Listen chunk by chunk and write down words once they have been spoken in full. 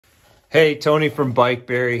Hey, Tony from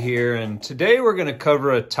Bikeberry here, and today we're going to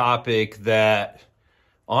cover a topic that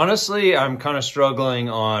honestly I'm kind of struggling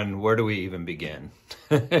on where do we even begin,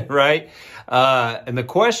 right? And the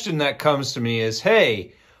question that comes to me is,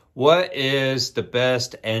 hey, what is the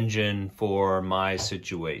best engine for my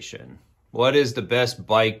situation? What is the best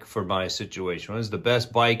bike for my situation? What is the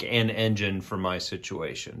best bike and engine for my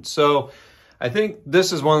situation? So I think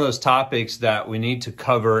this is one of those topics that we need to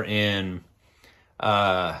cover in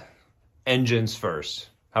engines first.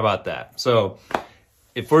 How about that? So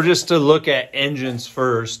if we're just to look at engines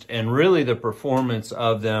first and really the performance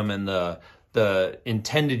of them and the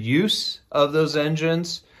intended use of those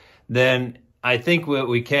engines, then I think what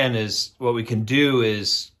we can do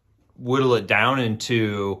is whittle it down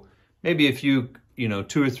into maybe a few,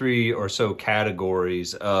 2 or 3 or so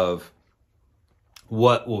categories of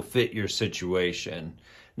what will fit your situation.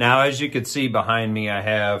 Now, as you can see behind me, I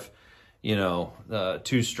have the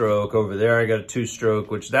 2-stroke. Over there I got a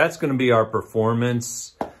 2-stroke, which that's going to be our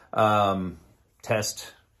performance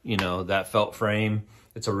test. That felt frame,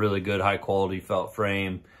 it's a really good high quality felt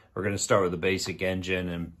frame. We're going to start with a basic engine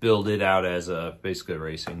and build it out as basically a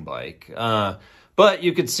racing bike. But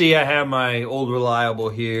you could see I have my old reliable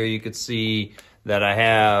here. You could see that I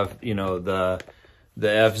have the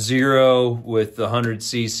F0 with the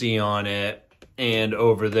 100cc on it, and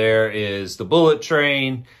over there is the Bullet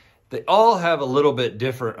Train. They all have a little bit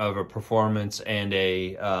different of a performance and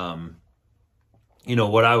a,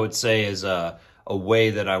 what I would say is a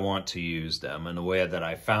way that I want to use them and a way that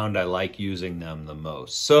I found I like using them the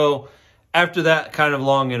most. So after that kind of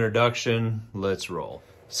long introduction, let's roll.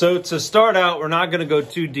 So to start out, we're not going to go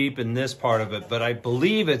too deep in this part of it, but I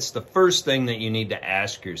believe it's the first thing that you need to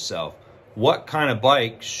ask yourself. What kind of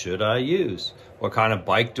bike should I use? What kind of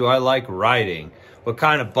bike do I like riding? What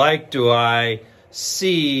kind of bike do I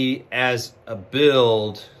see as a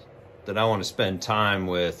build that I want to spend time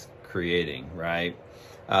with creating, right?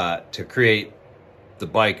 To create the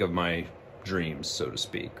bike of my dreams, so to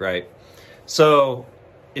speak, right? So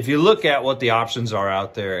if you look at what the options are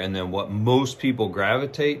out there and then what most people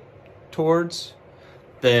gravitate towards,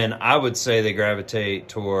 then I would say they gravitate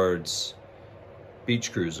towards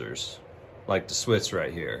beach cruisers, like the Switz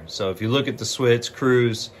right here. So if you look at the Switz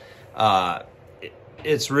Cruise,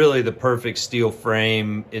 it's really the perfect steel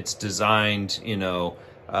frame. It's designed,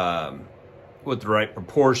 with the right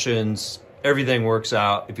proportions. Everything works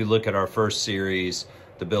out. If you look at our first series,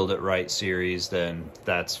 the Build It Right series, then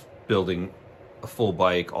that's building a full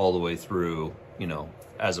bike all the way through,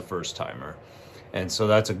 as a first timer. And so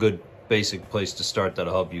that's a good basic place to start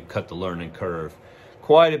that'll help you cut the learning curve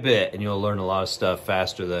quite a bit, and you'll learn a lot of stuff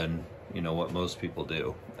faster than, what most people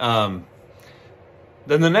do.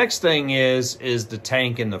 Then the next thing is the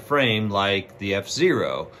tank in the frame, like the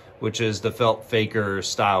F0, which is the felt faker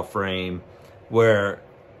style frame, where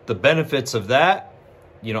the benefits of that,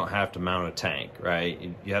 you don't have to mount a tank, right?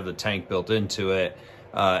 You have the tank built into it.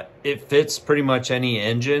 It fits pretty much any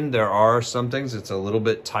engine. There are some things it's a little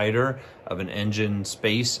bit tighter of an engine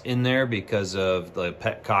space in there because of the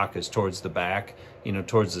petcock is towards the back,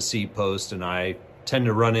 towards the seat post, and I tend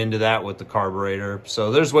to run into that with the carburetor.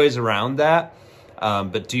 So there's ways around that.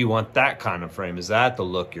 But do you want that kind of frame? Is that the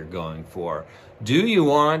look you're going for? Do you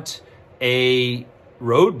want a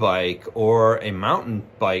road bike or a mountain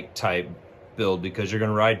bike type build because you're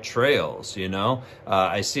going to ride trails,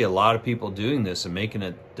 I see a lot of people doing this and making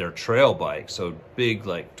it their trail bike. So big,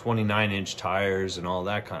 like 29-inch tires and all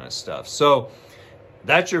that kind of stuff. So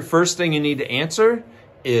that's your first thing you need to answer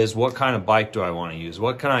is what kind of bike do I want to use?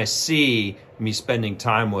 What can I see me spending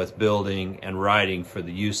time with building and riding for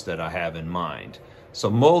the use that I have in mind? So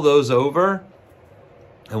mull those over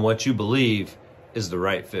and what you believe is the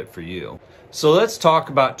right fit for you. So let's talk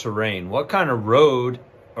about terrain. What kind of road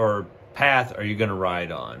or path are you going to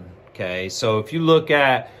ride on? Okay, so if you look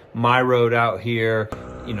at my road out here,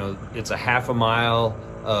 it's a half a mile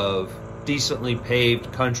of decently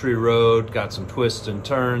paved country road, got some twists and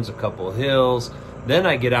turns, a couple of hills. Then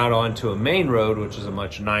I get out onto a main road, which is a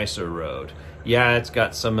much nicer road. Yeah, it's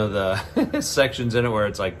got some of the sections in it where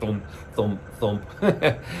it's like thump, thump, thump,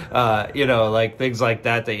 like things like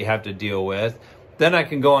that you have to deal with. Then I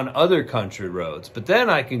can go on other country roads, but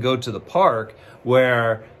then I can go to the park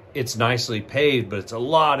where it's nicely paved, but it's a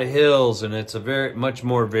lot of hills and it's a much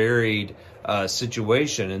more varied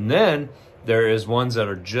situation. And then there is ones that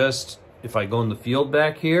are just, if I go in the field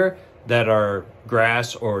back here, that are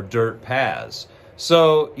grass or dirt paths.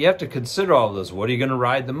 So you have to consider all of those. What are you going to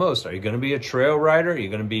ride the most? Are you going to be a trail rider? Are you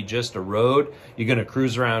going to be just a road? You're going to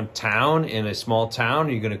cruise around town in a small town?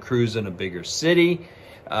 Are you going to cruise in a bigger city?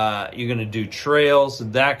 You're going to do trails,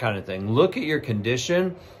 that kind of thing. Look at your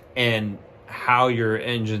condition and how your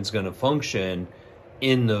engine's going to function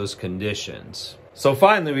in those conditions. So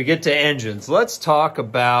finally, we get to engines. Let's talk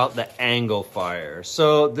about the Anglefire.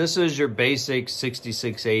 So this is your basic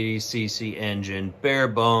 6680cc engine, bare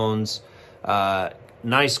bones,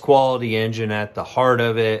 nice quality engine at the heart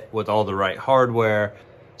of it with all the right hardware.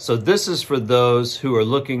 So this is for those who are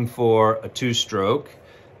looking for a two-stroke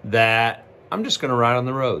that I'm just gonna ride on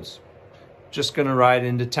the roads. Just gonna ride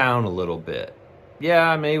into town a little bit. Yeah,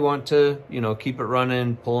 I may want to, keep it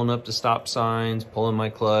running, pulling up the stop signs, pulling my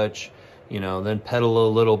clutch, then pedal a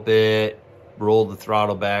little bit, roll the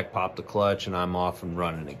throttle back, pop the clutch, and I'm off and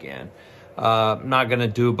running again. I'm not gonna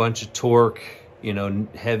do a bunch of torque,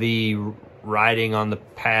 heavy riding on the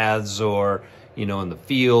paths or, in the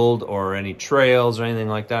field or any trails or anything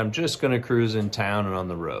like that. I'm just gonna cruise in town and on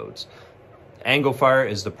the roads. Anglefire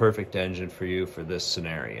is the perfect engine for you for this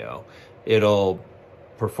scenario. It'll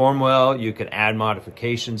perform well. You can add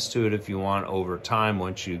modifications to it if you want over time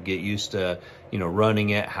once you get used to, running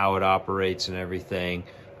it, how it operates and everything.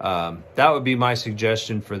 That would be my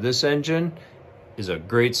suggestion for this engine. Is a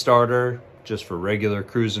great starter just for regular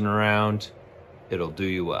cruising around. It'll do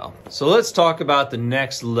you well. So let's talk about the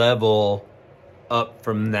next level up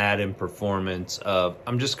from that in performance of,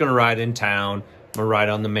 I'm just gonna ride in town, I'm gonna ride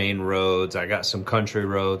on the main roads, I got some country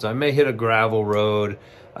roads, I may hit a gravel road,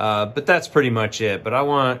 but that's pretty much it. But I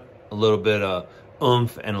want a little bit of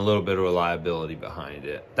oomph and a little bit of reliability behind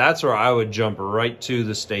it. That's where I would jump right to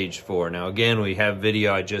the Stage 4. Now again, we have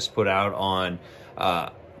video I just put out on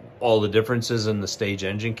all the differences in the Stage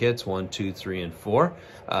engine kits, 1, 2, 3, and 4.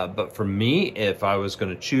 But for me, if I was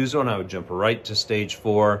gonna choose one, I would jump right to Stage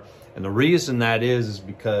 4. And the reason that is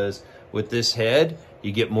because with this head,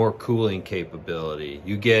 you get more cooling capability.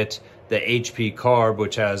 You get the HP carb,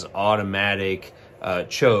 which has automatic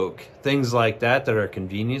choke, things like that are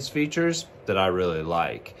convenience features that I really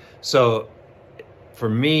like. So for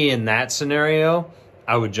me in that scenario,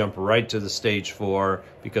 I would jump right to the Stage 4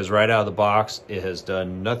 because right out of the box, it has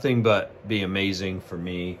done nothing but be amazing for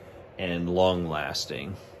me and long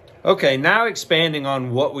lasting. Okay, now expanding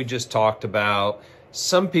on what we just talked about,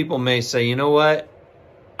 some people may say, you know what?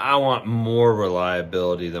 I want more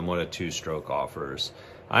reliability than what a two-stroke offers.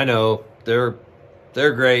 I know they're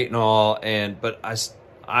great and all, but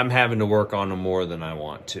I'm having to work on them more than I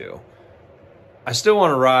want to. I still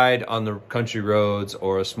want to ride on the country roads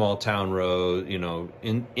or a small town road,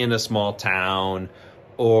 in a small town,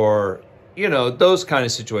 or, those kind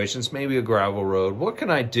of situations, maybe a gravel road. What can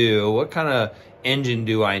I do? What kind of engine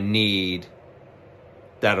do I need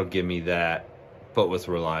that'll give me that, but with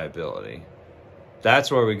reliability?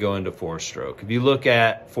 That's where we go into four-stroke. If you look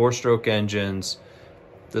at four-stroke engines,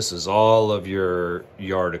 this is all of your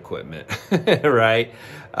yard equipment, right?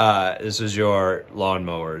 This is your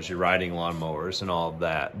lawnmowers, your riding lawnmowers and all of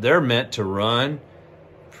that. They're meant to run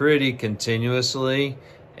pretty continuously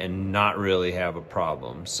and not really have a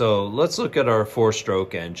problem. So let's look at our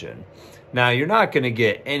four-stroke engine. Now, you're not gonna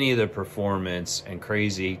get any of the performance and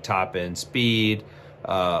crazy top-end speed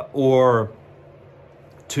or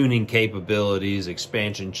tuning capabilities,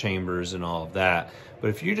 expansion chambers, and all of that.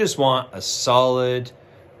 But if you just want a solid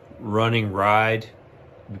running ride,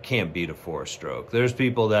 you can't beat a four-stroke. There's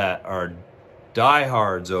people that are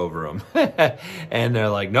diehards over them. And they're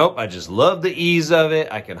like, nope, I just love the ease of it.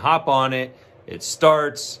 I can hop on it. It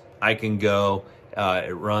starts, I can go.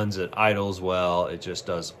 It runs, it idles well. It just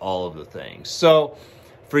does all of the things. So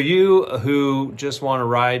for you who just want to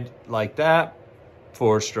ride like that,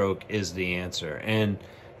 four-stroke is the answer. And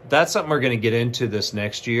that's something we're going to get into this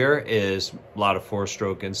next year, is a lot of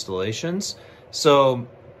four-stroke installations. So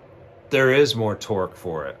there is more torque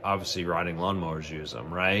for it. Obviously, riding lawnmowers use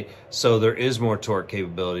them, right? So there is more torque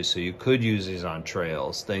capability. So you could use these on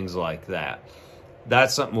trails, things like that.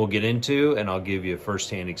 That's something we'll get into, and I'll give you a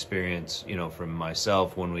firsthand experience, from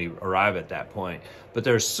myself when we arrive at that point. But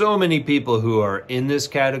there's so many people who are in this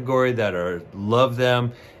category that love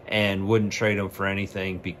them and wouldn't trade them for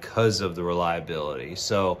anything because of the reliability.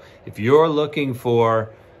 So if you're looking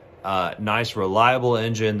for a nice, reliable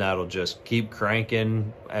engine that'll just keep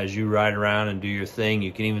cranking as you ride around and do your thing,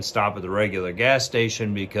 you can even stop at the regular gas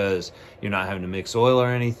station because you're not having to mix oil or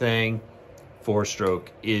anything,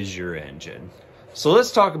 four-stroke is your engine. So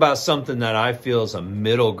let's talk about something that I feel is a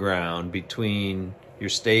middle ground between your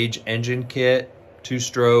Stage engine kit,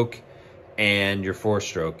 two-stroke, and your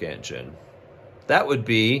four-stroke engine. That would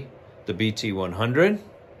be the BT100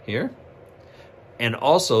 here, and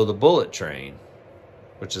also the Bullet Train,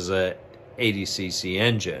 which is a 80cc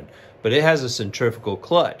engine, but it has a centrifugal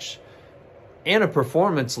clutch and a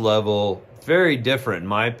performance level very different, in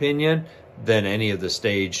my opinion, than any of the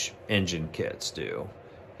Stage engine kits do.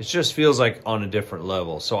 it just feels like on a different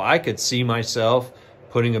level. So I could see myself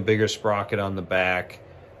putting a bigger sprocket on the back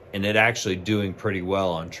and it actually doing pretty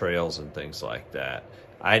well on trails and things like that.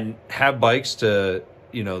 I have bikes to,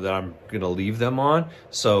 you know, that I'm going to leave them on,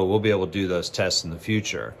 so we'll be able to do those tests in the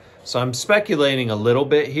future. So I'm speculating a little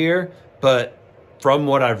bit here, but from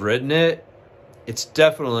what I've ridden it's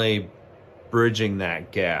definitely bridging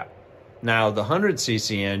that gap. Now, the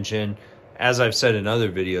 100cc engine, as I've said in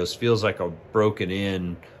other videos, feels like a broken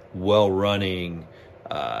in, well-running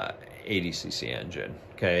 80cc engine.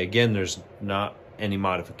 Okay, again, there's not any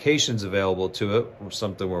modifications available to it,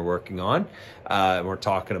 something we're working on, we're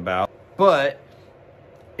talking about, but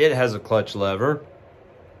it has a clutch lever,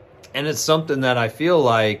 and it's something that I feel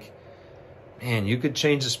like, man, you could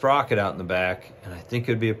change the sprocket out in the back, and I think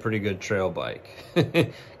it'd be a pretty good trail bike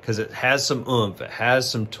because it has some oomph, it has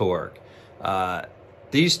some torque.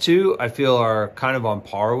 These two, I feel, are kind of on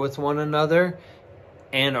par with one another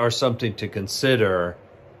and are something to consider.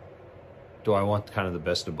 Do I want kind of the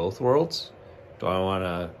best of both worlds? Do I want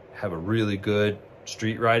to have a really good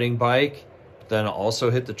street riding bike, but then also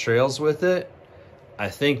hit the trails with it? I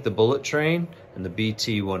think the Bullet Train and the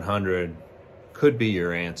BT100 could be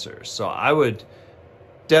your answer. So I would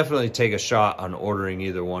definitely take a shot on ordering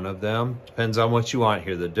either one of them. Depends on what you want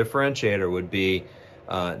here. The differentiator would be,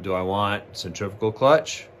 do I want centrifugal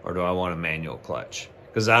clutch or do I want a manual clutch?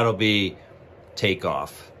 Because that'll be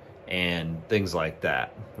takeoff and things like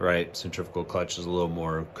that, right? Centrifugal clutch is a little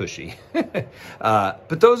more cushy.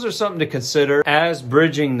 But those are something to consider as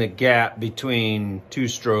bridging the gap between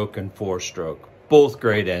 2-stroke and 4-stroke. Both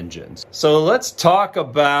great engines. So let's talk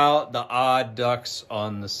about the odd ducks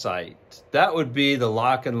on the site. That would be the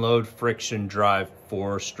lock and load friction drive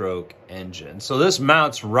 4-stroke engine. So this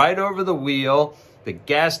mounts right over the wheel. The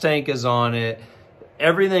gas tank is on it.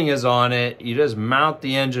 Everything is on it. You just mount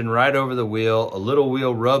the engine right over the wheel. A little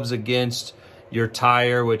wheel rubs against your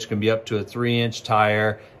tire, which can be up to a 3-inch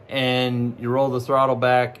tire, and you roll the throttle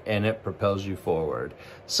back and it propels you forward.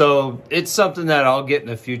 So it's something that I'll get in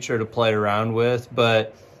the future to play around with,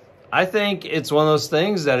 but I think it's one of those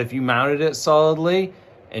things that if you mounted it solidly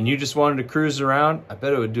and you just wanted to cruise around, I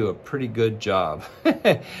bet it would do a pretty good job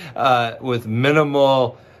with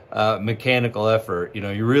minimal mechanical effort. You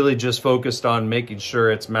know, you're really just focused on making sure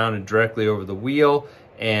it's mounted directly over the wheel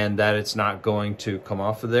and that it's not going to come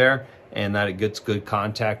off of there and that it gets good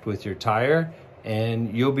contact with your tire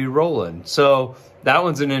and you'll be rolling. So that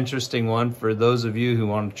one's an interesting one for those of you who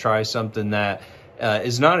want to try something that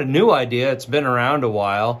is not a new idea. It's been around a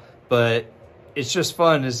while, but it's just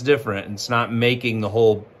fun. It's different. It's not making the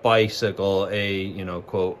whole bicycle a, you know,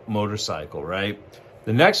 quote, motorcycle, right?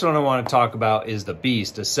 The next one I want to talk about is the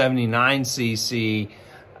Beast, a 79cc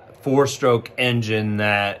 4-stroke engine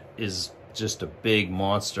that is just a big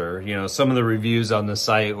monster. You know, some of the reviews on the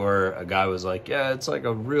site where a guy was like, yeah, it's like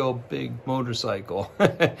a real big motorcycle.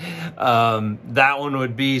 That one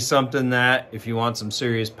would be something that if you want some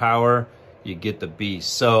serious power, you get the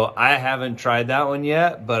Beast. So I haven't tried that one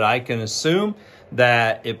yet, but I can assume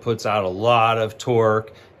that it puts out a lot of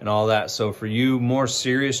torque and all that. So for you more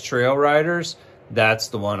serious trail riders, that's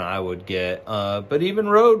the one I would get. But even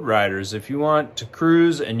road riders, if you want to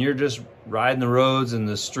cruise and you're just riding the roads and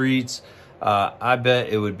the streets, I bet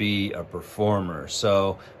it would be a performer.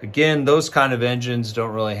 So again, those kind of engines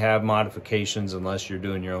don't really have modifications unless you're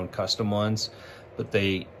doing your own custom ones. But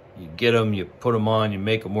you get them, you put them on, you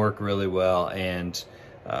make them work really well, and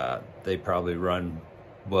they probably run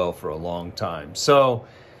well for a long time. So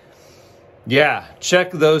yeah, check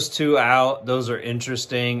those two out. Those are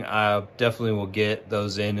interesting. I definitely will get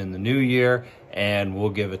those in the new year, and we'll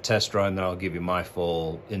give a test run, then I'll give you my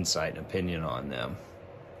full insight and opinion on them.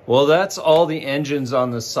 Well, that's all the engines on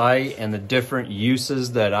the site and the different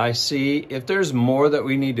uses that I see. If there's more that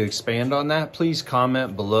we need to expand on that, please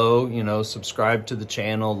comment below, you know, subscribe to the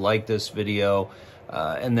channel, like this video,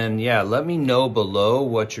 and then, yeah, let me know below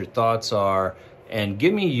what your thoughts are and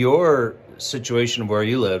give me your situation of where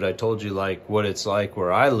you lived. I told you like what it's like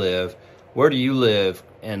where I live. Where do you live?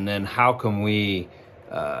 And then how can we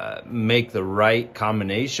make the right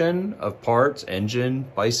combination of parts, engine,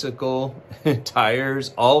 bicycle,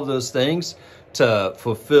 tires, all of those things to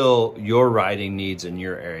fulfill your riding needs in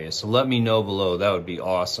your area. So let me know below. That would be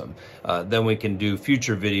awesome. Then we can do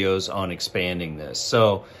future videos on expanding this.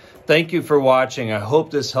 So thank you for watching. I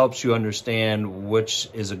hope this helps you understand which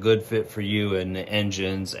is a good fit for you in the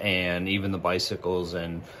engines and even the bicycles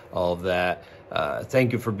and all of that.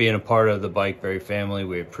 Thank you for being a part of the Bike Berry family.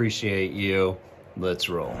 We appreciate you. Let's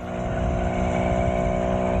roll.